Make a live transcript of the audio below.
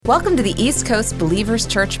Welcome to the East Coast Believers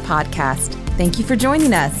Church podcast. Thank you for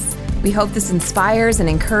joining us. We hope this inspires and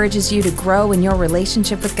encourages you to grow in your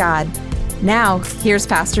relationship with God. Now, here's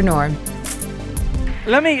Pastor Norm.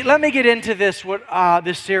 Let me get into this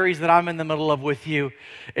series that I'm in the middle of with you,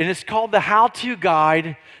 and it's called the How-To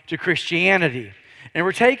Guide to Christianity. And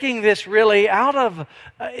we're taking this really out of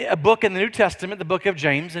a book in the New Testament, the book of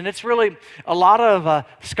James, and it's really a lot of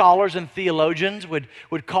scholars and theologians would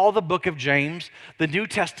call the book of James the New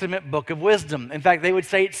Testament book of wisdom. In fact, they would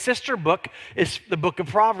say its sister book is the book of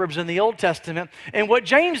Proverbs in the Old Testament. And what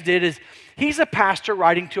James did is he's a pastor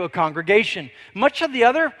writing to a congregation. Much of the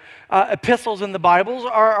other epistles in the Bibles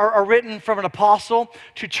are written from an apostle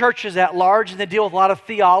to churches at large, and they deal with a lot of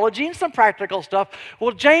theology and some practical stuff.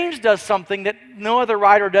 Well, James does something that no other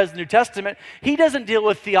writer does in the New Testament. He doesn't deal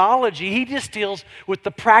with theology. He just deals with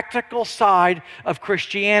the practical side of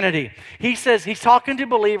Christianity. He says, he's talking to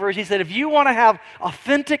believers. He said, if you want to have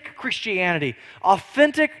authentic Christianity,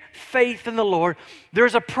 authentic faith in the Lord,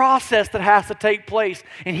 there's a process that has to take place,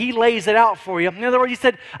 and he lays it out for you. In other words, he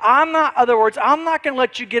said, I'm not going to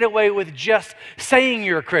let you get away with just saying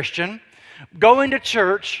you're a Christian, going to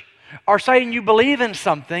church, or saying you believe in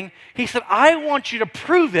something. He said, I want you to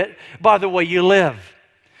prove it by the way you live.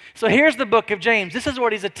 So here's the book of James. This is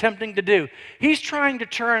what he's attempting to do. He's trying to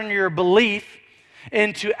turn your belief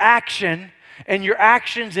into action, and your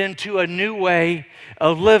actions into a new way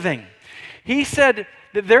of living. He said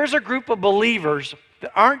that there's a group of believers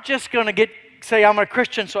that aren't just going to say, I'm a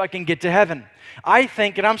Christian so I can get to heaven. I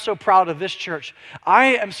think, and I'm so proud of this church,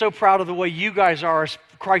 I am so proud of the way you guys are as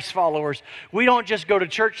Christ followers. We don't just go to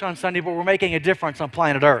church on Sunday, but we're making a difference on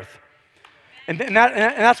planet Earth. And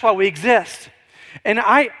that's why we exist. And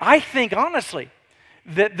I think, honestly,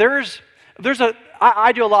 that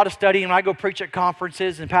I do a lot of studying, and I go preach at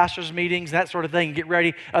conferences and pastors' meetings, that sort of thing, and get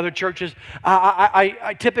ready, other churches.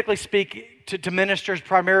 I typically speak to ministers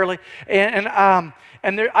primarily, and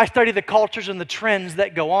I study the cultures and the trends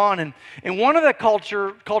that go on. And one of the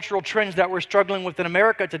cultural trends that we're struggling with in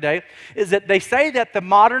America today is that they say that the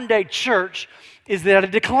modern day church is at a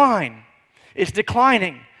decline. It's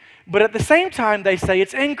declining. But at the same time, they say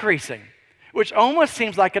it's increasing, which almost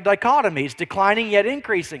seems like a dichotomy. It's declining yet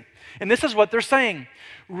increasing. And this is what they're saying.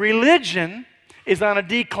 Religion is on a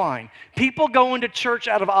decline. People going to church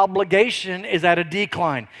out of obligation is at a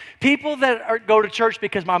decline. People that go to church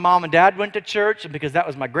because my mom and dad went to church and because that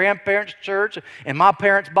was my grandparents' church and my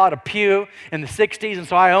parents bought a pew in the 60s and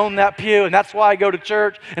so I own that pew and that's why I go to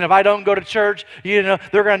church, and if I don't go to church, they're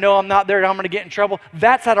going to know I'm not there and I'm going to get in trouble.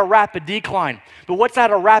 That's at a rapid decline. But what's at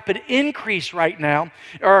a rapid increase right now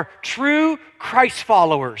are true Christ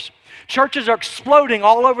followers. Churches are exploding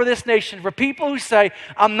all over this nation for people who say,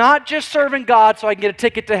 I'm not just serving God so I can get a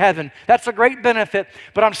ticket to heaven. That's a great benefit,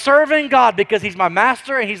 but I'm serving God because He's my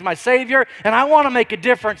master and He's my Savior, and I want to make a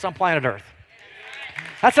difference on planet Earth.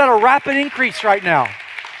 That's at a rapid increase right now.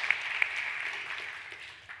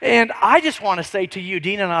 And I just want to say to you,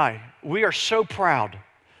 Dean and I, we are so proud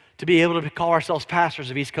to be able to call ourselves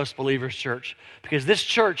pastors of East Coast Believers Church, because this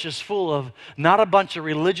church is full of not a bunch of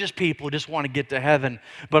religious people who just want to get to heaven,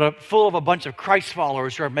 but full of a bunch of Christ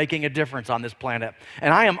followers who are making a difference on this planet.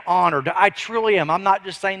 And I am honored. I truly am. I'm not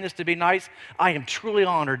just saying this to be nice. I am truly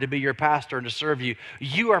honored to be your pastor and to serve you.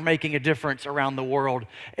 You are making a difference around the world.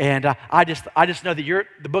 And I just know that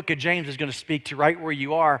the book of James is going to speak to right where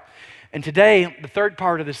you are. And today, the third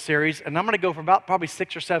part of this series, and I'm going to go for about probably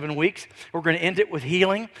 6 or 7 weeks. We're going to end it with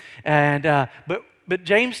healing. And but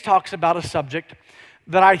James talks about a subject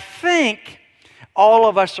that I think all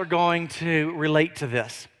of us are going to relate to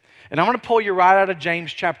this. And I'm going to pull you right out of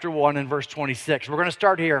James chapter 1 and verse 26. We're going to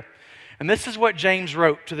start here. And this is what James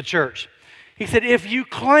wrote to the church. He said, if you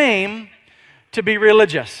claim to be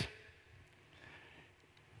religious,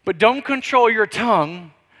 but don't control your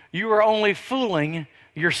tongue, you are only fooling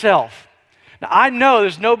yourself. Now, I know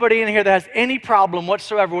there's nobody in here that has any problem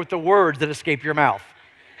whatsoever with the words that escape your mouth.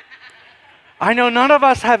 I know none of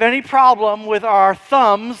us have any problem with our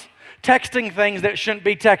thumbs texting things that shouldn't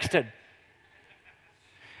be texted.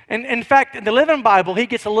 And in fact, in the Living Bible, he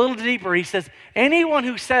gets a little deeper. He says, anyone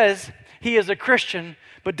who says he is a Christian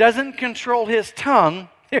but doesn't control his tongue,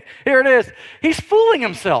 here it is, he's fooling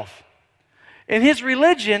himself. And his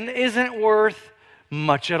religion isn't worth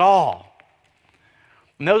much at all.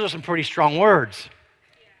 And those are some pretty strong words.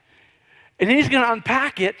 And then he's going to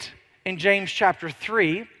unpack it in James chapter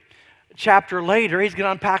 3. A chapter later, he's going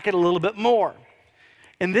to unpack it a little bit more.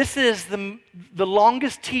 And this is the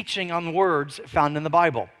longest teaching on words found in the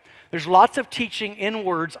Bible. There's lots of teaching in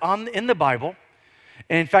words in the Bible.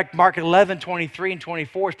 And in fact, Mark 11, 23 and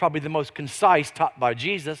 24 is probably the most concise taught by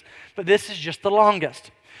Jesus. But this is just the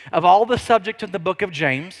longest. Of all the subjects in the book of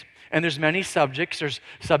James, and there's many subjects. There's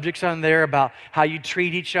subjects on there about how you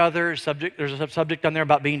treat each other. There's a subject on there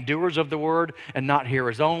about being doers of the word and not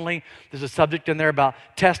hearers only. There's a subject in there about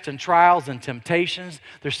tests and trials and temptations.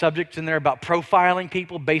 There's subjects in there about profiling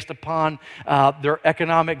people based upon their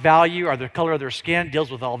economic value or the color of their skin. Deals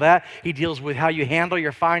with all that. He deals with how you handle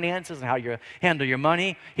your finances and how you handle your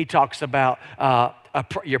money. He talks about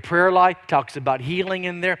your prayer life. Talks about healing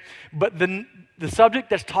in there. But the subject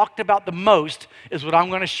that's talked about the most is what I'm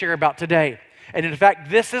going to share about today. And in fact,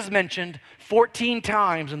 this is mentioned 14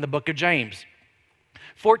 times in the book of James.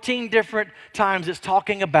 14 different times it's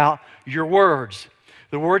talking about your words,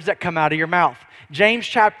 the words that come out of your mouth. James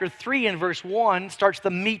chapter 3 and verse 1 starts the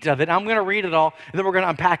meat of it. I'm going to read it all, and then we're going to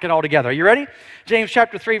unpack it all together. Are you ready? James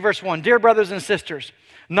chapter 3, verse 1. Dear brothers and sisters,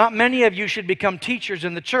 not many of you should become teachers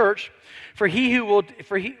in the church, for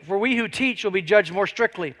we who teach will be judged more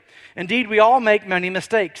strictly. Indeed, we all make many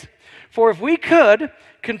mistakes. For if we could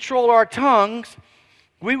control our tongues,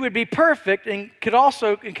 we would be perfect and could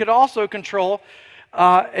also control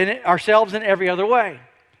ourselves in every other way.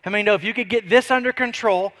 How many know if you could get this under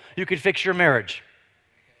control, you could fix your marriage?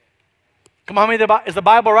 Come on, is the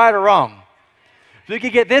Bible right or wrong? If you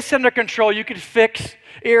could get this under control, you could fix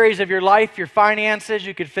areas of your life, your finances,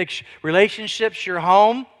 you could fix relationships, your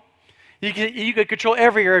home. You could control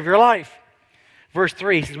every area of your life. Verse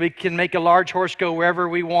 3 says, we can make a large horse go wherever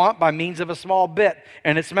we want by means of a small bit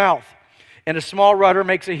in its mouth. And a small rudder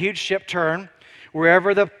makes a huge ship turn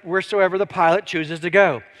wheresoever the pilot chooses to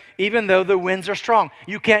go, even though the winds are strong.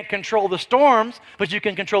 You can't control the storms, but you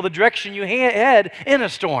can control the direction you head in a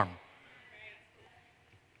storm.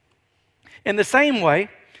 In the same way,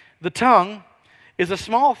 the tongue is a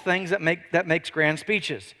small thing that makes grand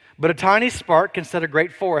speeches, but a tiny spark can set a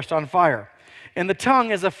great forest on fire. And the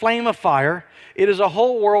tongue is a flame of fire. It is a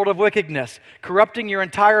whole world of wickedness, corrupting your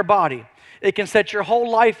entire body. It can set your whole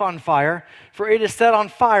life on fire, for it is set on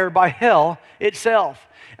fire by hell itself.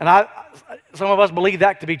 And some of us believe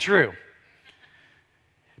that to be true.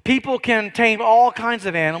 People can tame all kinds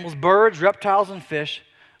of animals, birds, reptiles, and fish,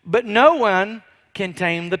 but no one can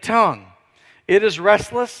tame the tongue. It is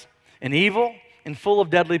restless and evil and full of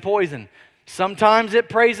deadly poison. Sometimes it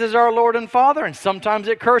praises our Lord and Father, and sometimes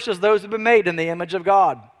it curses those who have been made in the image of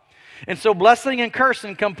God. And so blessing and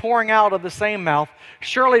cursing come pouring out of the same mouth.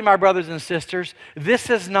 Surely, my brothers and sisters, this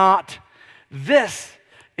is not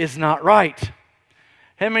right.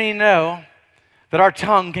 How many know that our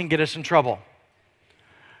tongue can get us in trouble?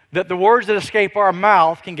 That the words that escape our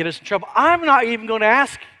mouth can get us in trouble. I'm not even going to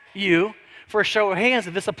ask you for a show of hands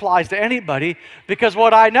if this applies to anybody, because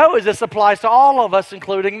what I know is this applies to all of us,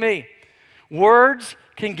 including me. Words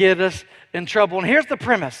can get us in trouble. And here's the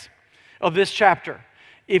premise of this chapter.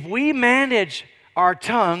 If we manage our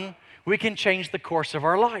tongue, we can change the course of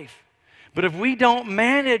our life. But if we don't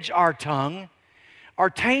manage our tongue or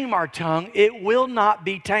tame our tongue, it will not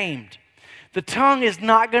be tamed. The tongue is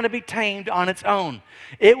not going to be tamed on its own.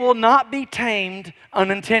 It will not be tamed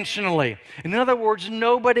unintentionally. In other words,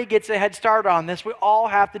 nobody gets a head start on this. We all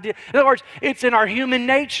have to do. In other words, it's in our human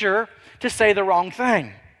nature to say the wrong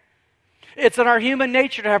thing. It's in our human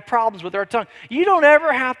nature to have problems with our tongue. You don't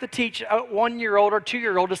ever have to teach a 1-year-old or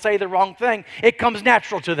 2-year-old to say the wrong thing. It comes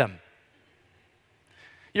natural to them.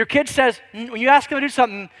 Your kid says, when you ask them to do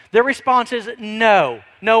something, their response is no.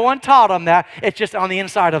 No one taught them that. It's just on the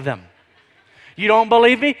inside of them. You don't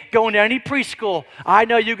believe me? Go into any preschool. I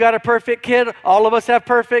know you got a perfect kid. All of us have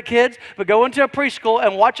perfect kids. But go into a preschool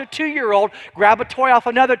and watch a 2-year-old grab a toy off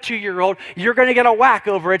another 2-year-old. You're going to get a whack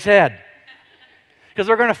over its head, because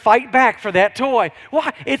they're going to fight back for that toy.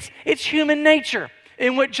 Why? It's human nature.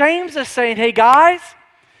 And what James is saying, hey guys,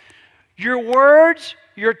 your words,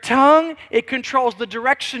 your tongue, it controls the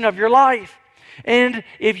direction of your life. And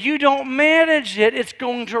if you don't manage it, it's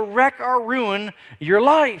going to wreck or ruin your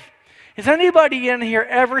life. Has anybody in here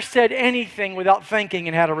ever said anything without thinking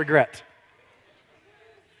and had a regret?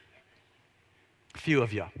 A few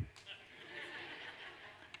of you.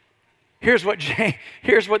 Here's what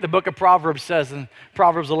the book of Proverbs says in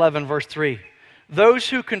Proverbs 11, verse 3. Those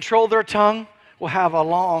who control their tongue will have a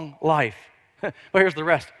long life. Well, here's the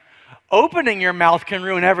rest. Opening your mouth can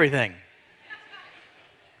ruin everything.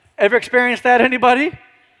 Ever experienced that, anybody?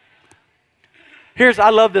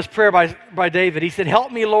 I love this prayer by David. He said,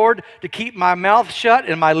 help me, Lord, to keep my mouth shut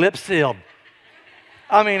and my lips sealed.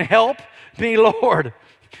 I mean, help me, Lord.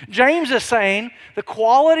 James is saying the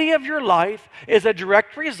quality of your life is a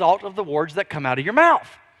direct result of the words that come out of your mouth.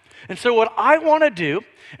 And so what I want to do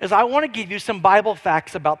is I want to give you some Bible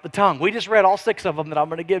facts about the tongue. We just read all 6 of them that I'm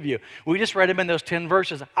going to give you. We just read them in those 10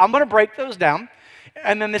 verses. I'm going to break those down,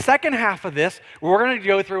 And then the second half of this, we're going to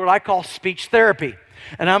go through what I call speech therapy.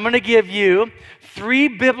 And I'm going to give you 3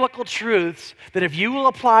 biblical truths that if you will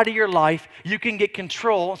apply to your life, you can get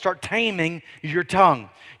control and start taming your tongue.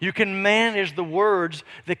 You can manage the words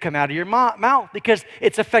that come out of your mouth because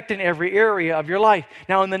it's affecting every area of your life.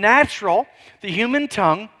 Now, in the natural, the human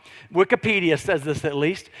tongue, Wikipedia says this at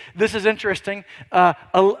least. This is interesting.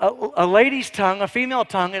 A lady's tongue, a female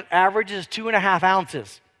tongue, it averages 2.5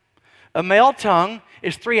 ounces. A male tongue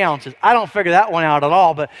is 3 ounces. I don't figure that one out at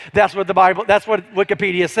all, but that's what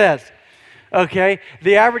Wikipedia says. Okay?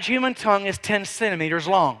 The average human tongue is 10 centimeters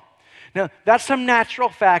long. Now, that's some natural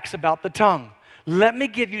facts about the tongue. Let me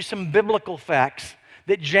give you some biblical facts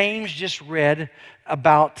that James just read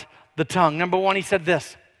about the tongue. Number 1, he said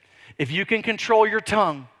this: if you can control your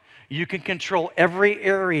tongue, you can control every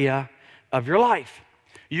area of your life.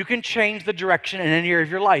 You can change the direction in any area of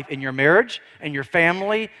your life, in your marriage, in your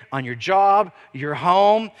family, on your job, your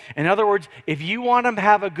home. In other words, if you want to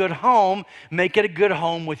have a good home, make it a good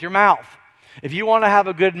home with your mouth. If you want to have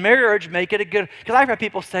a good marriage, make it a good, because I've had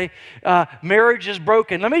people say, marriage is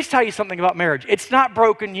broken. Let me tell you something about marriage. It's not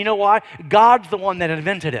broken. You know why? God's the one that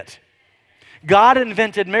invented it. God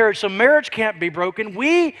invented marriage, so marriage can't be broken.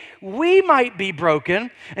 We might be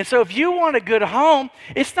broken. And so if you want a good home,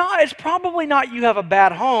 it's probably not you have a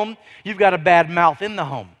bad home, you've got a bad mouth in the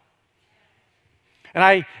home. And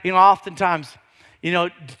I oftentimes,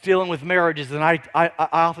 dealing with marriages, and I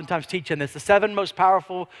oftentimes teach in this, the 7 most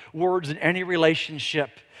powerful words in any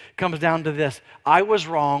relationship comes down to this: I was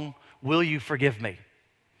wrong, will you forgive me?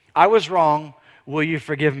 I was wrong, will you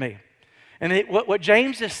forgive me? And what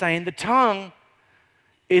James is saying, the tongue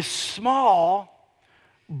is small,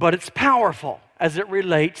 but it's powerful as it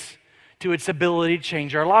relates to its ability to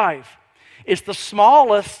change our life. It's the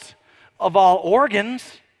smallest of all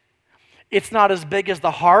organs. It's not as big as the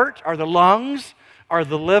heart or the lungs or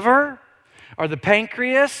the liver or the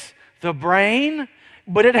pancreas, the brain,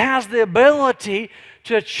 but it has the ability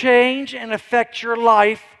to change and affect your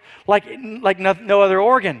life like no other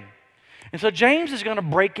organ. And so James is going to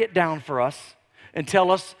break it down for us and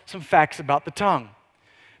tell us some facts about the tongue.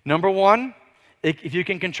 Number 1, if you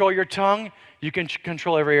can control your tongue, you can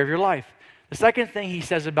control every area of your life. The second thing he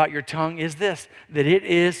says about your tongue is this: that it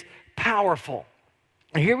is powerful.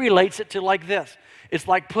 And he relates it to like this. It's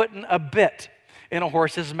like putting a bit in a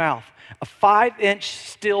horse's mouth. A 5-inch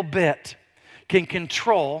steel bit can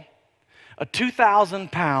control a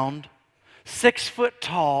 2,000-pound,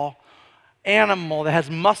 6-foot-tall animal that has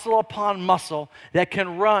muscle upon muscle that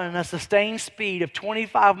can run a sustained speed of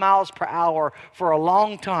 25 miles per hour for a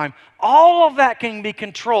long time. All of that can be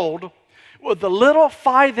controlled with a little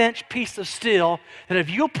 5-inch piece of steel that if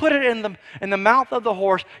you put it in the mouth of the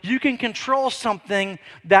horse, you can control something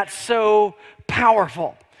that's so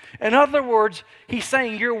powerful. In other words, he's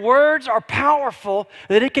saying your words are powerful,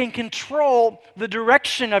 that it can control the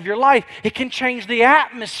direction of your life. It can change the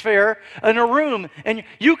atmosphere in a room. And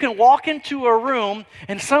you can walk into a room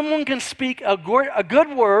and someone can speak a good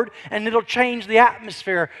word and it'll change the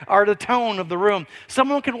atmosphere or the tone of the room.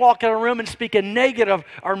 Someone can walk in a room and speak a negative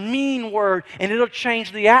or mean word and it'll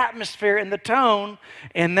change the atmosphere and the tone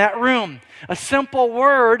in that room. A simple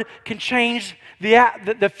word can change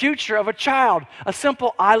the future of a child. A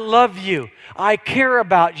simple "I love you," "I care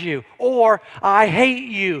about you," or "I hate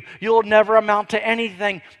you," "you'll never amount to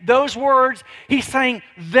anything." Those words, he's saying,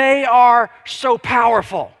 they are so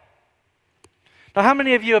powerful. Now, how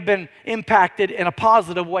many of you have been impacted in a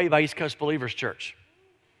positive way by East Coast Believers Church?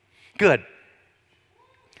 Good.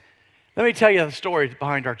 Let me tell you the story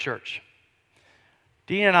behind our church.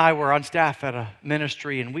 Dean and I were on staff at a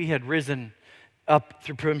ministry, and we had risen up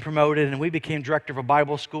through and promoted, and we became director of a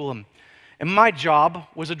Bible school. And my job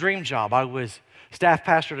was a dream job. I was staff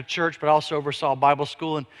pastor at a church, but also oversaw a Bible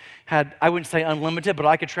school and had, I wouldn't say unlimited, but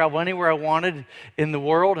I could travel anywhere I wanted in the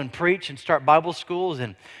world and preach and start Bible schools.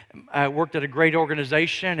 And I worked at a great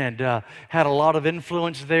organization and had a lot of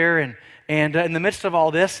influence there. And in the midst of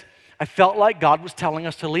all this, I felt like God was telling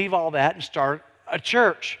us to leave all that and start a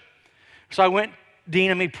church. So I went, Dean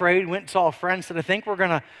and me prayed, went and saw a friend, said, I think we're going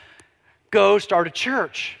to go start a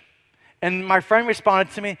church. And my friend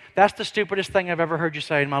responded to me, that's the stupidest thing I've ever heard you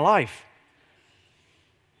say in my life.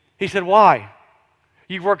 He said, why?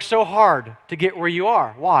 You've worked so hard to get where you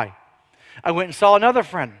are. Why? I went and saw another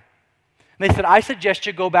friend. And they said, I suggest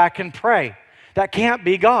you go back and pray. That can't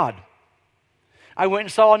be God. I went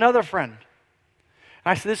and saw another friend.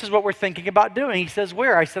 I said, this is what we're thinking about doing. He says,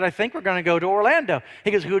 where? I said, I think we're going to go to Orlando. He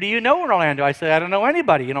goes, who do you know in Orlando? I said, I don't know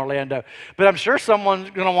anybody in Orlando, but I'm sure someone's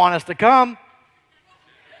going to want us to come.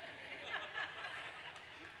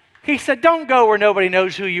 He said, don't go where nobody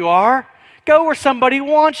knows who you are. Go where somebody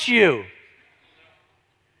wants you.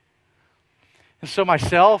 And so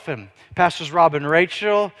myself and Pastors Rob and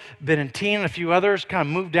Rachel, Ben and Teen, and a few others kind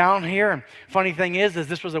of moved down here. And funny thing is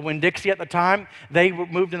this was a Winn-Dixie at the time. They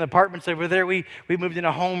moved in the apartments over there. We moved in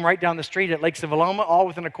a home right down the street at Lake Savaloma, all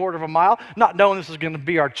within a quarter of a mile, not knowing this was going to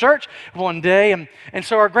be our church one day. And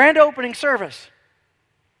so our grand opening service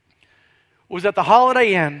was at the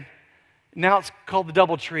Holiday Inn. Now it's called the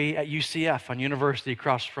Doubletree at UCF, on University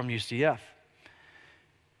across from UCF.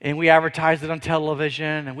 And we advertised it on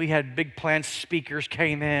television, and we had big plans. Speakers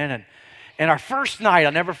came in, and our first night,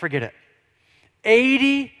 I'll never forget it,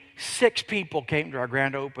 86 people came to our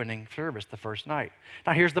grand opening service the first night.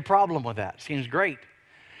 Now, here's the problem with that. Seems great.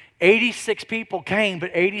 86 people came, but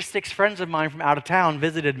 86 friends of mine from out of town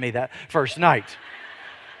visited me that first night.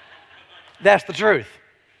 That's the truth.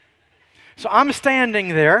 So I'm standing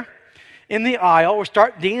there in the aisle.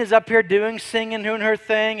 Dean is up here singing, doing her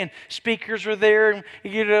thing, and speakers were there, and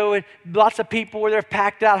and lots of people were there,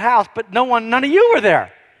 packed out house, but none of you were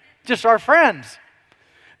there, just our friends.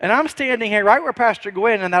 And I'm standing here right where Pastor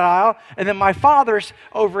Gwen in that aisle, and then my father's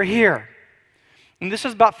over here. And this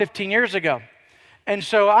is about 15 years ago. And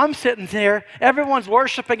so I'm sitting there, everyone's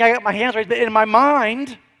worshiping, I got my hands raised, but in my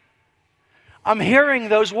mind, I'm hearing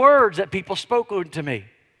those words that people spoke to me.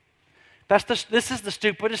 This is the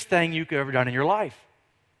stupidest thing you could ever done in your life.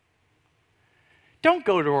 Don't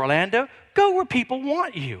go to Orlando. Go where people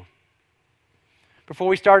want you. Before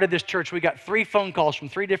we started this church, we got 3 phone calls from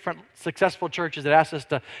 3 different successful churches that asked us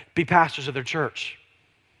to be pastors of their church.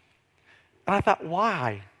 And I thought,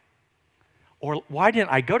 why? Or why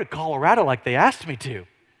didn't I go to Colorado like they asked me to?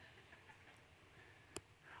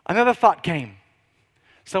 Another thought came.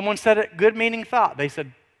 Someone said it, good meaning thought. They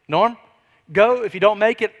said, Norm, go. If you don't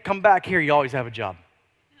make it, come back here. You always have a job.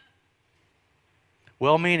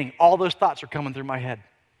 Well-meaning. All those thoughts are coming through my head.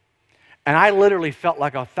 And I literally felt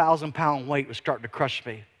like a 1,000-pound weight was starting to crush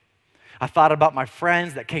me. I thought about my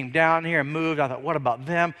friends that came down here and moved. I thought, what about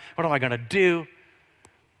them? What am I going to do?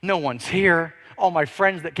 No one's here. All my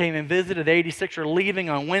friends that came and visited, 86, are leaving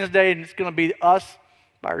on Wednesday, and it's going to be us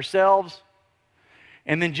by ourselves.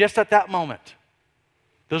 And then just at that moment,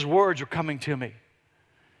 those words were coming to me.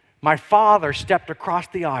 My father stepped across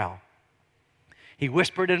the aisle. He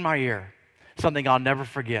whispered in my ear something I'll never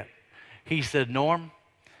forget. He said, Norm,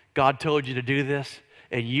 God told you to do this,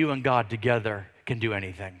 and you and God together can do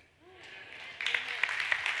anything.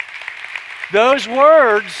 Those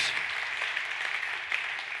words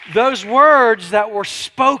that were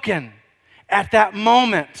spoken at that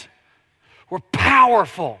moment were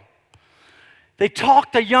powerful. They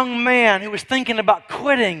talked a young man who was thinking about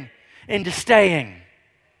quitting into staying.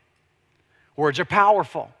 Words are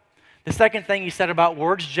powerful. The second thing he said about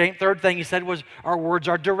words, third thing he said was our words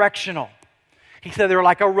are directional. He said they're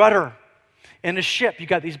like a rudder in a ship. You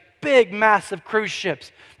got these big, massive cruise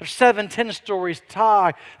ships. They're 7, 10 stories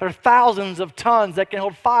high. There are thousands of tons that can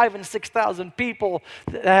hold 5,000 and 6,000 people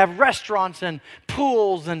that have restaurants and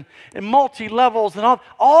pools and multi-levels and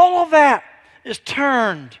all of that is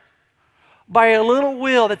turned by a little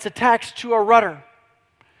wheel that's attached to a rudder.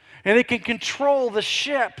 And it can control the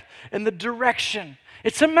ship and the direction.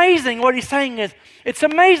 It's amazing. What he's saying is, it's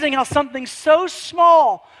amazing how something so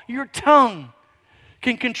small, your tongue,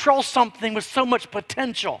 can control something with so much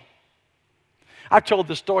potential. I've told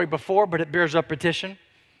this story before, but it bears repetition.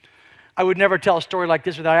 I would never tell a story like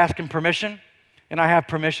this without asking permission, and I have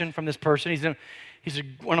permission from this person. He's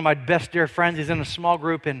one of my best dear friends. He's in a small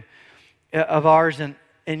group of ours, and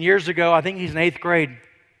years ago, I think he's in 8th grade,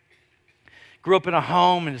 grew up in a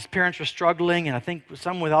home, and his parents were struggling, and I think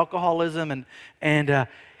some with alcoholism, and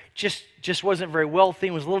just wasn't very wealthy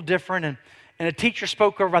and was a little different. And a teacher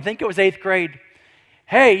spoke over, I think it was 8th grade,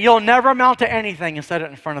 hey, you'll never amount to anything, and said it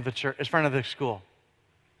in front of the church, in front of the school.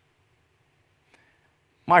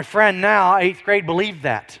 My friend now, 8th grade, believed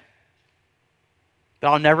that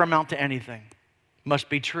I'll never amount to anything. Must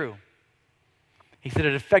be true. He said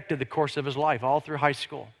it affected the course of his life all through high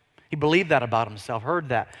school. He believed that about himself, heard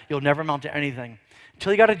that. You'll never amount to anything.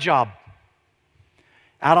 Until he got a job.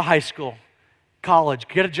 Out of high school, college,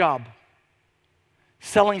 get a job.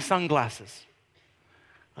 Selling sunglasses.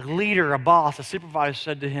 A leader, a boss, a supervisor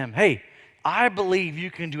said to him, hey, I believe you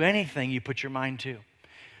can do anything you put your mind to.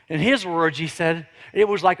 In his words, he said, it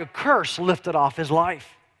was like a curse lifted off his life.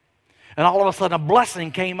 And all of a sudden, a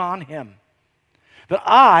blessing came on him. That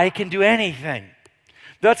I can do anything.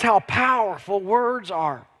 That's how powerful words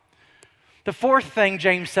are. The fourth thing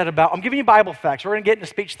James said about, I'm giving you Bible facts. We're going to get into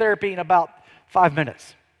speech therapy in about 5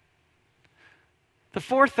 minutes. The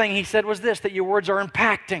fourth thing he said was this, that your words are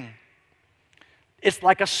impacting. It's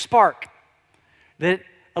like a spark that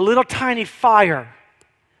a little tiny fire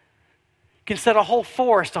can set a whole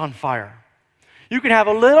forest on fire. You can have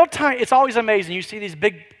a little tiny, it's always amazing. You see these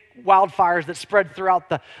big wildfires that spread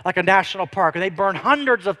throughout like a national park, and they burn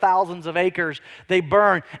hundreds of thousands of acres. They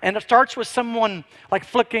burn, and it starts with someone like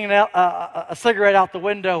flicking a cigarette out the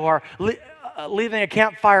window or leaving a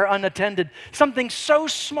campfire unattended. Something so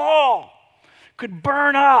small could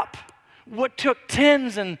burn up what took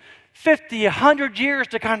tens and 50, 100 years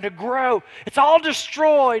to kind of grow. It's all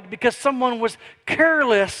destroyed because someone was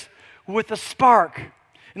careless with a spark.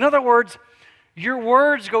 In other words, your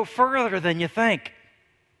words go further than you think.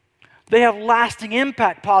 They have lasting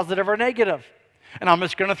impact, positive or negative. And I'm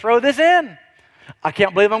just going to throw this in. I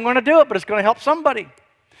can't believe I'm going to do it, but it's going to help somebody.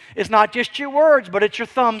 It's not just your words, but it's your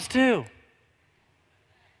thumbs too.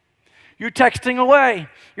 You're texting away.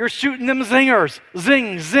 You're shooting them zingers.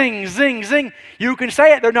 Zing, zing, zing, zing. You can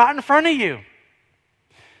say it. They're not in front of you.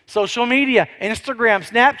 Social media, Instagram,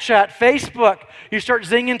 Snapchat, Facebook. You start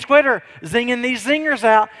zinging Twitter, zinging these zingers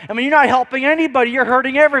out. I mean, you're not helping anybody. You're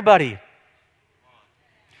hurting everybody.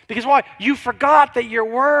 Because why? You forgot that your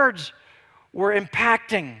words were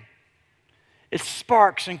impacting. It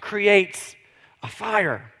sparks and creates a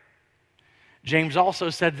fire. James also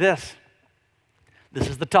said this. This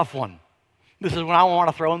is the tough one. This is when I want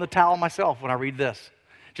to throw in the towel myself when I read this.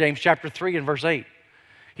 James chapter 3 and verse 8.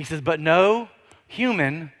 He says, but no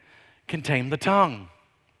human can tame the tongue.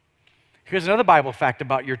 Here's another Bible fact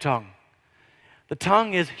about your tongue. The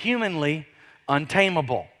tongue is humanly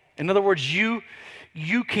untamable. In other words, you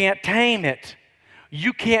can't tame it.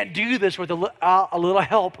 You can't do this with a little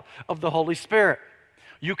help of the Holy Spirit.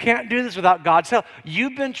 You can't do this without God's help.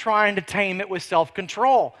 You've been trying to tame it with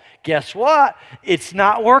self-control. Guess what? It's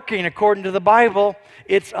not working according to the Bible.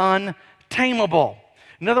 It's untamable.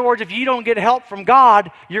 In other words, if you don't get help from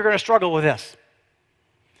God, you're going to struggle with this.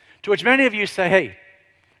 To which many of you say, hey,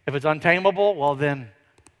 if it's untamable, well then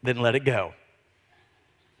let it go.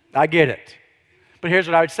 I get it. But here's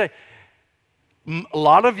what I would say. A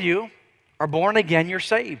lot of you are born again, you're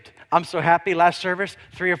saved. I'm so happy last service,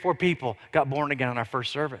 3 or 4 people got born again in our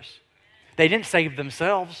first service. They didn't save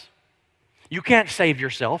themselves. You can't save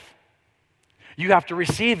yourself. You have to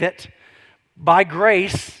receive it by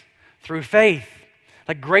grace through faith.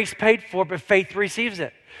 Like grace paid for, but faith receives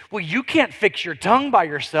it. Well, you can't fix your tongue by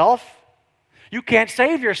yourself. You can't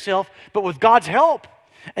save yourself, but with God's help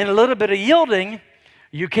and a little bit of yielding,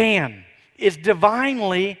 you can. It's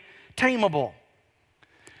divinely tameable.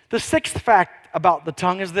 The 6th fact about the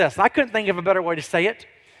tongue is this. I couldn't think of a better way to say it,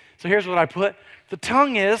 so here's what I put. The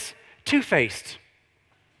tongue is two-faced.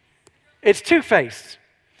 It's two-faced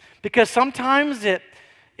because sometimes it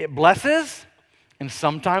blesses and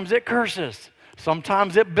sometimes it curses.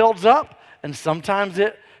 Sometimes it builds up and sometimes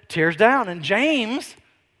it tears down. And James,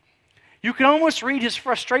 you can almost read his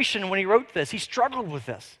frustration when he wrote this. He struggled with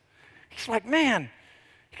this. He's like, man,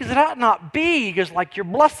 because it ought not be. Because like you're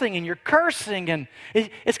blessing and you're cursing, and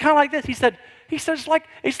it's kind of like this. He said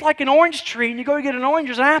it's like an orange tree, and you go to get an orange,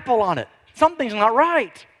 there's an apple on it. Something's not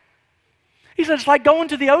right. He said it's like going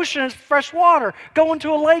to the ocean, it's fresh water. Going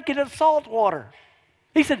to a lake, and it's salt water.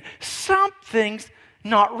 He said something's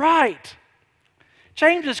not right.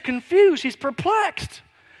 James is confused. He's perplexed.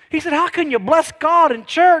 He said, how can you bless God in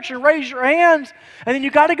church and raise your hands, and then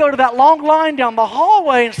you got to go to that long line down the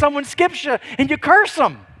hallway and someone skips you and you curse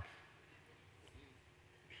them?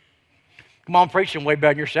 Come on, preaching way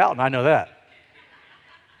better than you're shouting. I know that.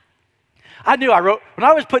 When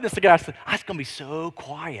I was putting this together, I said, it's going to be so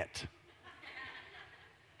quiet.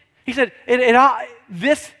 He said,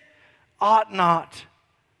 this ought not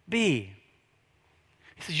be.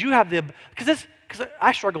 He says, you have because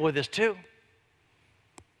I struggle with this too.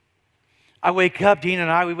 I wake up, Dean and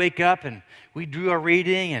I, we wake up and we do our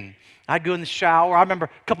reading, and I'd go in the shower. I remember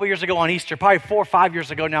a couple years ago on Easter, probably 4 or 5 years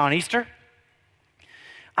ago now on Easter,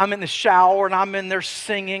 I'm in the shower and I'm in there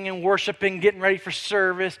singing and worshiping, getting ready for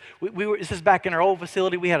service. This is back in our old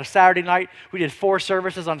facility. We had a Saturday night. We did 4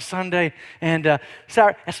 services on Sunday, and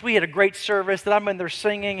so we had a great service. And I'm in there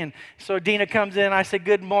singing, and so Dina comes in. I say,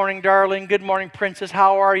 good morning, darling. Good morning, princess.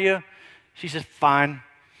 How are you? She says, fine.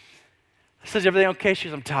 I says, everything okay? She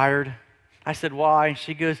says, I'm tired. I said, why?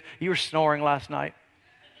 She goes, you were snoring last night.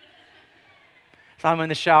 So I'm in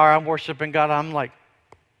the shower, I'm worshiping God. I'm like,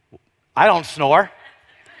 I don't snore.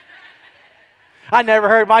 I never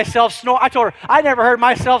heard myself snore. I told her, I never heard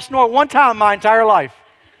myself snore one time in my entire life.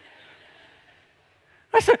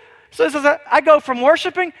 I said, I go from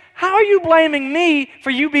worshiping, how are you blaming me for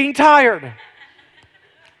you being tired?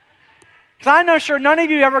 Because I know sure none of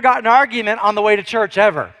you ever got in an argument on the way to church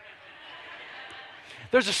ever.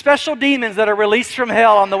 There's a special demons that are released from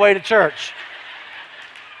hell on the way to church.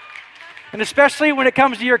 And especially when it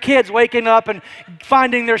comes to your kids waking up and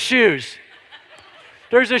finding their shoes.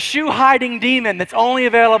 There's a shoe hiding demon that's only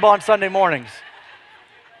available on Sunday mornings.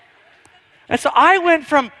 And so I went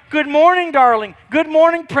from, good morning, darling, good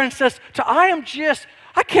morning, princess, to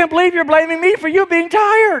I can't believe you're blaming me for you being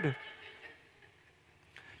tired.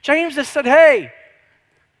 James has said, hey,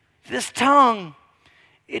 this tongue,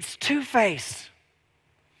 it's two-faced.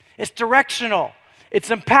 It's directional. It's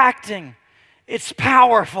impacting. It's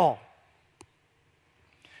powerful.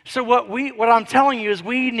 So what I'm telling you is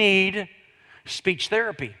we need speech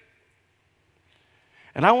therapy.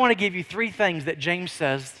 And I want to give you 3 things that James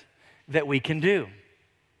says that we can do.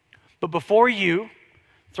 But before you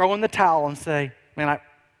throw in the towel and say, man, I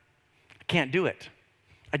can't do it.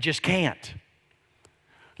 I just can't.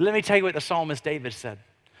 Let me tell you what the psalmist David said.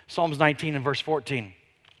 Psalms 19 and verse 14.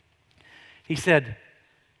 He said,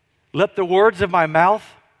 let the words of my mouth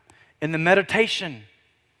and the meditation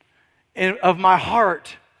of my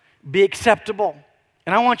heart be acceptable.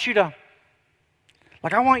 And I want you to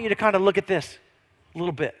kind of look at this a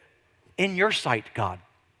little bit. In your sight, God.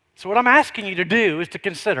 So what I'm asking you to do is to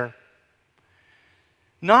consider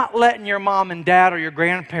not letting your mom and dad or your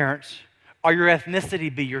grandparents or your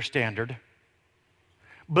ethnicity be your standard,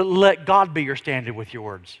 but let God be your standard with your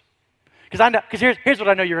words. Because here's what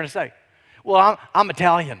I know you're going to say. Well, I'm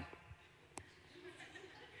Italian.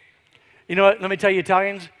 You know what? Let me tell you,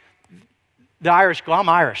 Italians, the Irish go, I'm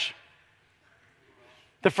Irish.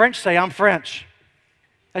 The French say, I'm French.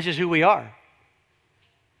 That's just who we are.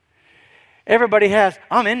 Everybody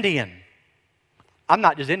I'm Indian. I'm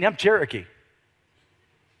not just Indian, I'm Cherokee.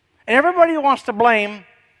 And everybody wants to blame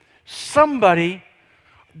somebody.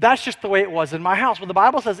 That's just the way it was in my house. Well, the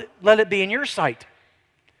Bible says, let it be in your sight,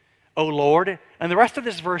 O Lord. And the rest of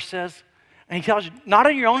this verse says, and he tells you, not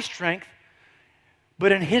in your own strength,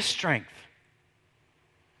 but in his strength.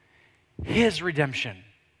 His redemption.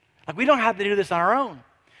 Like we don't have to do this on our own.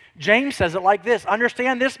 James says it like this.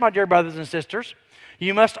 Understand this, my dear brothers and sisters.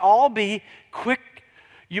 You must all be quick.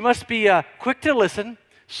 You must be quick to listen,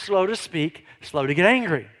 slow to speak, slow to get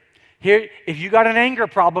angry. Here, if you got an anger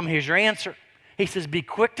problem, here's your answer. He says, be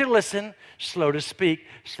quick to listen, slow to speak,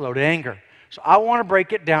 slow to anger. So I want to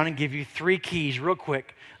break it down and give you 3 keys real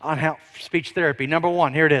quick on how speech therapy. Number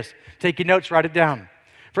 1, here it is. Take your notes, write it down.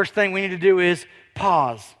 First thing we need to do is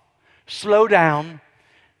pause. Slow down.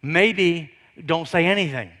 Maybe don't say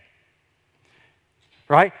anything.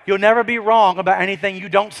 Right? You'll never be wrong about anything you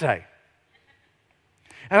don't say.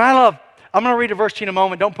 And I'm going to read a verse to you in a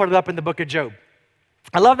moment. Don't put it up in the book of Job.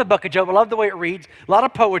 I love the book of Job. I love the way it reads. A lot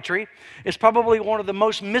of poetry. It's probably one of the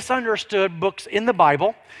most misunderstood books in the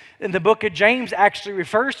Bible. And the book of James actually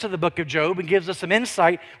refers to the book of Job and gives us some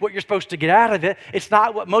insight what you're supposed to get out of it. It's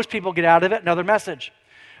not what most people get out of it, another message.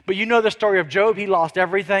 But you know the story of Job. He lost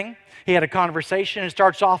everything. He had a conversation. It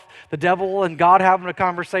starts off the devil and God having a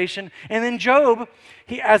conversation. And then Job,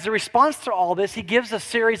 as a response to all this, he gives a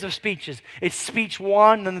series of speeches. It's speech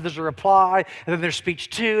 1, then there's a reply, and then there's speech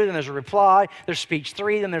 2, then there's a reply, there's speech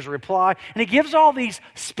 3, then there's a reply. And he gives all these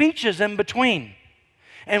speeches in between.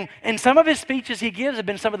 And some of his speeches he gives have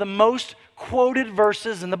been some of the most quoted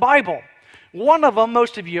verses in the Bible. One of them,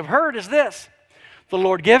 most of you have heard, is this: the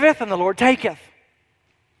Lord giveth and the Lord taketh.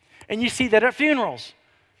 And you see that at funerals.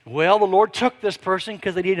 Well, the Lord took this person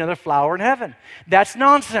because they need another flower in heaven. That's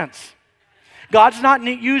nonsense. God's not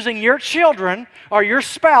using your children or your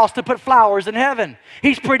spouse to put flowers in heaven.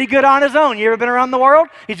 He's pretty good on his own. You ever been around the world?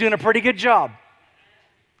 He's doing a pretty good job.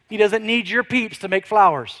 He doesn't need your peeps to make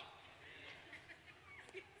flowers.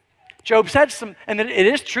 Job said and it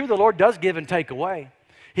is true, the Lord does give and take away.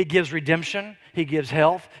 He gives redemption, he gives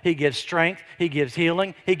health, he gives strength, he gives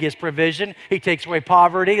healing, he gives provision, he takes away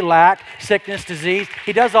poverty, lack, sickness, disease.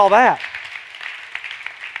 He does all that.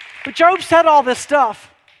 But Job said all this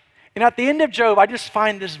stuff. And at the end of Job, I just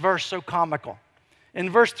find this verse so comical. In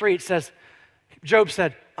verse 3, it says, Job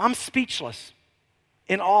said, I'm speechless,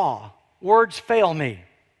 in awe. Words fail me.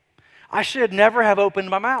 I should never have opened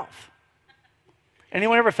my mouth.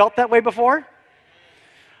 Anyone ever felt that way before?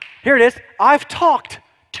 Here it is. I've talked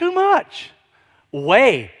too much.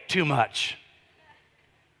 Way too much.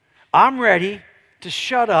 I'm ready to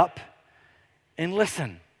shut up and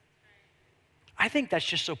listen. I think that's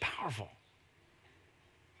just so powerful.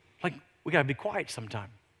 Like, we got to be quiet sometime.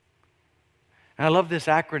 And I love this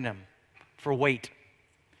acronym for wait.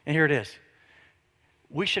 And here it is.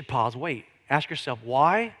 We should pause, wait. Ask yourself,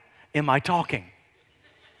 why am I talking?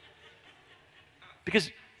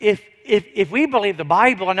 Because if we believe the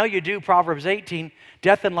Bible, I know you do, Proverbs 18,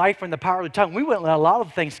 death and life are in the power of the tongue, we wouldn't let a lot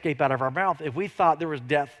of things escape out of our mouth if we thought there was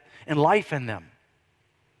death and life in them.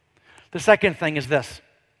 The second thing is this.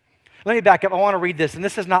 Let me back up. I want to read this, and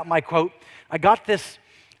this is not my quote. I got this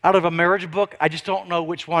out of a marriage book. I just don't know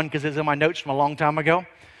which one because it's in my notes from a long time ago.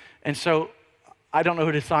 And so I don't know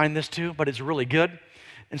who to assign this to, but it's really good.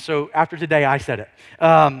 And so after today, I said it.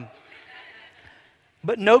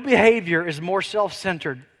 But no behavior is more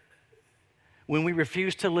self-centered when we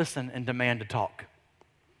refuse to listen and demand to talk.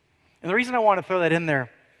 And the reason I want to throw that in there,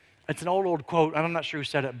 it's an old quote, and I'm not sure who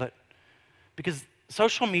said it, but because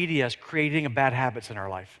social media is creating bad habits in our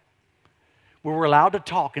life, where we're allowed to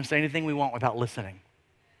talk and say anything we want without listening.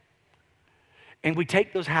 And we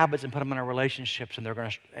take those habits and put them in our relationships, and they're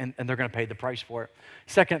going to pay the price for it.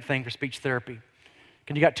 Second thing for speech therapy.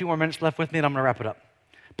 You got 2 more minutes left with me, and I'm going to wrap it up.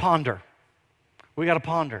 Ponder. We got to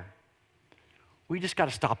ponder. We just got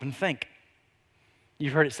to stop and think.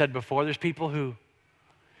 You've heard it said before, there's people who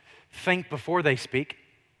think before they speak.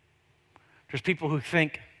 There's people who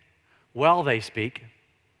think while they speak.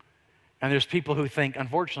 And there's people who think,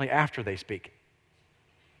 unfortunately, after they speak.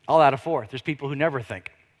 I'll add a fourth. There's people who never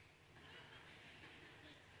think.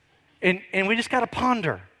 And we just got to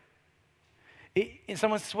ponder. And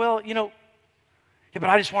someone says, well, yeah, but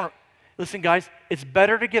I just want to, listen, guys, it's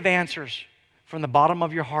better to give answers from the bottom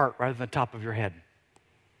of your heart rather than the top of your head.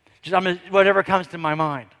 Just whatever comes to my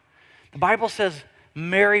mind. The Bible says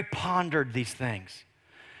Mary pondered these things.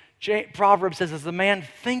 Proverbs says, as the man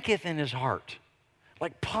thinketh in his heart.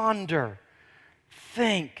 Like ponder,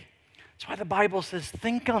 think. That's why the Bible says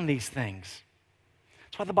think on these things.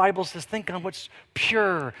 That's why the Bible says think on what's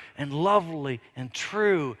pure and lovely and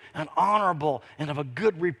true and honorable and of a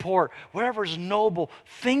good report. Whatever is noble,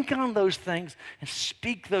 think on those things and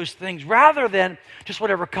speak those things rather than just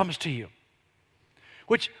whatever comes to you.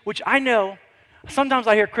 Which I know, sometimes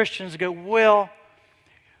I hear Christians go, well,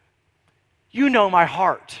 you know my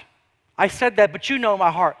heart. I said that, but you know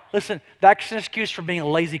my heart. Listen, that's an excuse for being a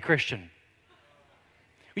lazy Christian.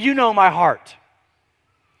 You know my heart.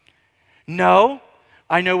 No,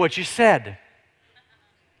 I know what you said.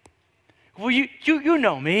 Well, you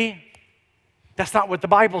know me. That's not what the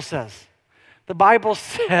Bible says. The Bible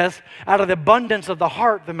says, out of the abundance of the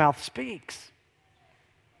heart, the mouth speaks.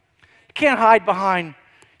 You can't hide behind,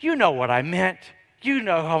 you know what I meant. You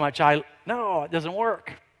know how much no, it doesn't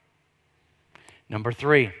work. Number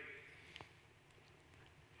 3.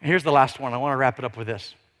 And here's the last one. I want to wrap it up with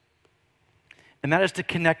this. And that is to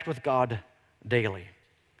connect with God daily.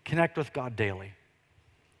 Connect with God daily.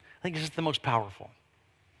 I think this is the most powerful.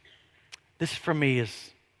 This, for me, is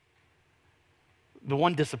the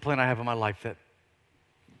one discipline I have in my life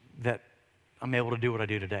that I'm able to do what I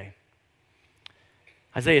do today.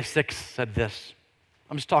 Isaiah 6 said this.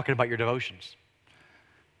 I'm just talking about your devotions.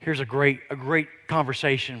 Here's a great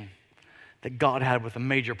conversation that God had with a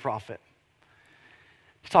major prophet.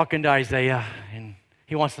 He's talking to Isaiah, and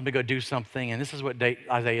he wants them to go do something, and this is what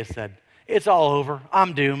Isaiah said. It's all over.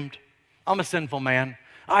 I'm doomed. I'm a sinful man.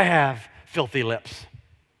 I have filthy lips.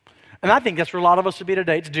 And I think that's where a lot of us would be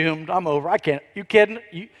today. It's doomed. I'm over. I can't. You kidding?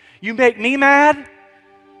 You make me mad?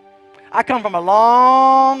 I come from a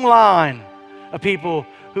long line of people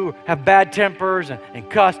who have bad tempers and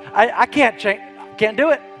cuss. I can't change. Can't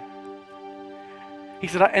do it. He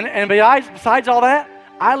said, and besides all that,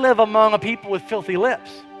 I live among a people with filthy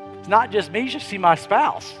lips. It's not just me. You should see my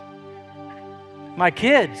spouse, my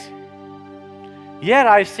kids. Yet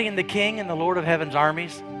I've seen the King and the Lord of heaven's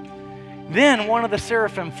armies. Then one of the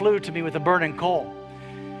seraphim flew to me with a burning coal.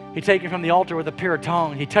 He took it from the altar with a pure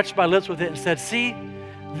tongue. He touched my lips with it and said, see,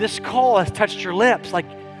 this coal has touched your lips. Like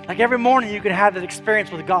every morning you can have that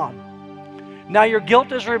experience with God. Now your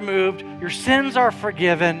guilt is removed. Your sins are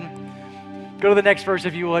forgiven. Go to the next verse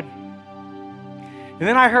if you would. And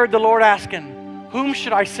then I heard the Lord asking, whom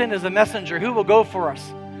should I send as a messenger? Who will go for us?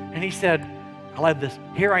 And he said, I love this.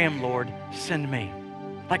 Here I am, Lord. Send me.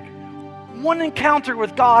 Like one encounter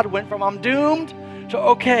with God went from I'm doomed to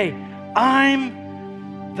okay,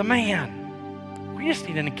 I'm the man. We just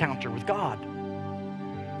need an encounter with God.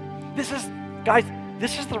 Guys,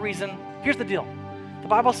 this is the reason. Here's the deal. The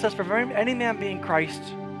Bible says for any man being Christ,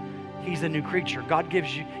 he's a new creature. God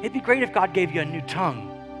gives you, it'd be great if God gave you a new tongue,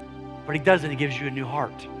 but he doesn't. He gives you a new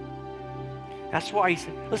heart. That's why he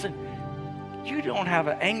said, listen, you don't have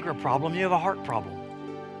an anger problem, you have a heart problem.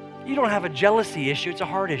 You don't have a jealousy issue, it's a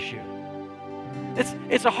heart issue.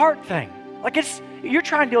 It's a heart thing. Like you're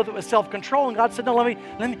trying to deal with it with self-control, and God said, no, let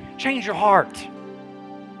me change your heart.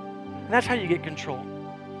 And that's how you get control.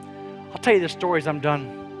 I'll tell you the stories, I'm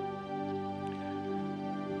done.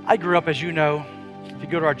 I grew up, as you know, if you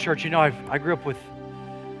go to our church, you know I grew up with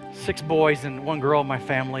 6 boys and 1 girl in my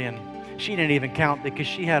family, and she didn't even count because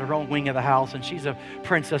she had her own wing of the house, and she's a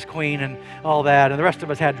princess queen and all that, and the rest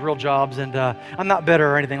of us had real jobs, and I'm not bitter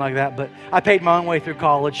or anything like that, but I paid my own way through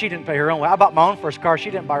college. She didn't pay her own way. I bought my own first car.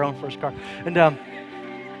 She didn't buy her own first car. And I'm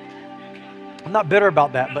not bitter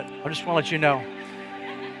about that, but I just want to let you know.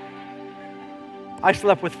 I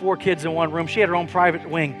slept with 4 kids in one room. She had her own private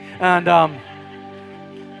wing.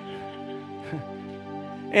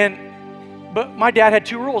 But my dad had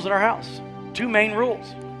 2 rules in our house, 2 main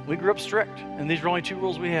rules. We grew up strict, and these were only 2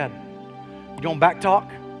 rules we had. You don't back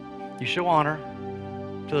talk. You show honor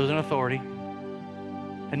to those in authority.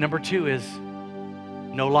 And number 2 is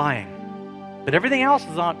no lying. But everything else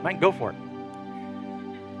is on, man, go for it.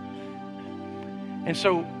 And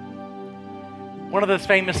so one of those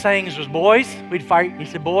famous sayings was, boys, we'd fight. He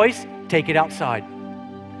said, boys, take it outside.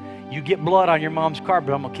 You get blood on your mom's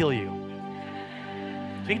carpet, I'm going to kill you.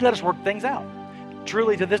 So he'd let us work things out.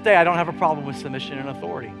 Truly, to this day, I don't have a problem with submission and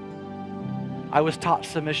authority. I was taught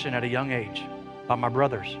submission at a young age by my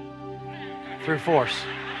brothers through force.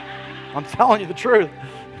 I'm telling you the truth.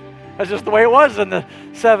 That's just the way it was in the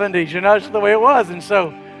 70s, you know, it's just the way it was. And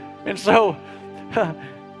so,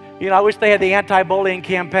 you know, I wish they had the anti-bullying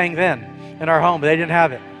campaign then in our home, but they didn't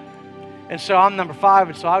have it. And so I'm number 5,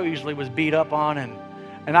 and so I usually was beat up on,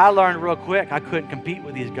 and I learned real quick I couldn't compete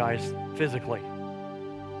with these guys physically.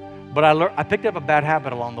 But I picked up a bad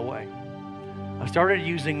habit along the way. I started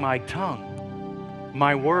using my tongue,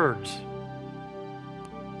 my words,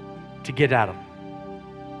 to get at them,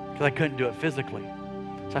 because I couldn't do it physically.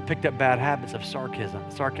 So I picked up bad habits of sarcasm,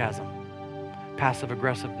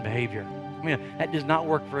 passive-aggressive behavior. I mean, that does not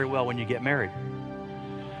work very well when you get married.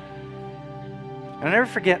 And I never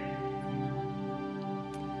forget,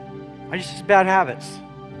 just bad habits.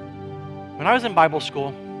 When I was in Bible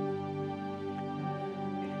school,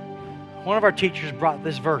 one of our teachers brought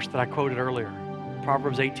this verse that I quoted earlier,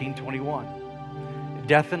 Proverbs 18:21.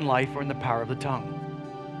 Death and life are in the power of the tongue.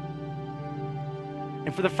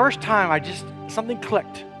 And for the first time, something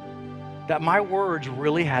clicked, that my words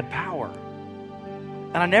really had power.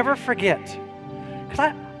 And I never forget,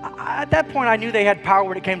 because at that point I knew they had power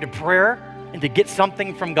when it came to prayer and to get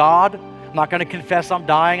something from God. I'm not going to confess I'm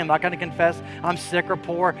dying. I'm not going to confess I'm sick or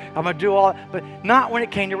poor. I'm going to do all that, but not when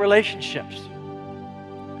it came to relationships.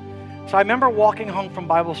 So I remember walking home from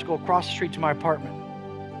Bible school across the street to my apartment.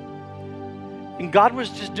 And God was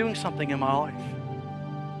just doing something in my life.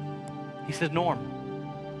 He said, Norm,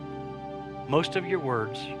 most of your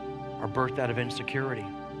words are birthed out of insecurity.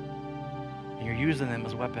 And you're using them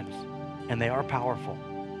as weapons. And they are powerful.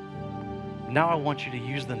 Now I want you to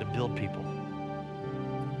use them to build people.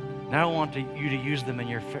 Now I want you to use them in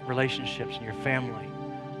your relationships and your family.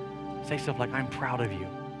 Say stuff like, I'm proud of you.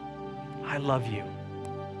 I love you.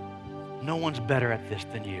 No one's better at this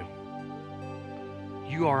than you.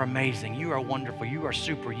 You are amazing. You are wonderful. You are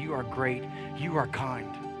super. You are great. You are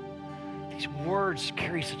kind. These words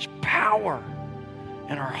carry such power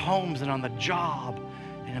in our homes and on the job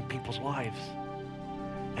and in people's lives.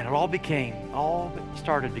 And it all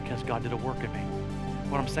started because God did a work in me.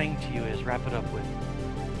 What I'm saying to you is wrap it up with,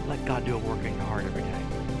 let God do a work in your heart every day.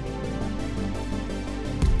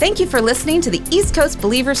 Thank you for listening to the East Coast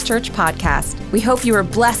Believers Church podcast. We hope you were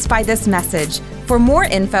blessed by this message. For more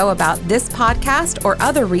info about this podcast or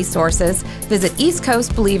other resources, visit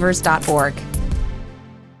eastcoastbelievers.org.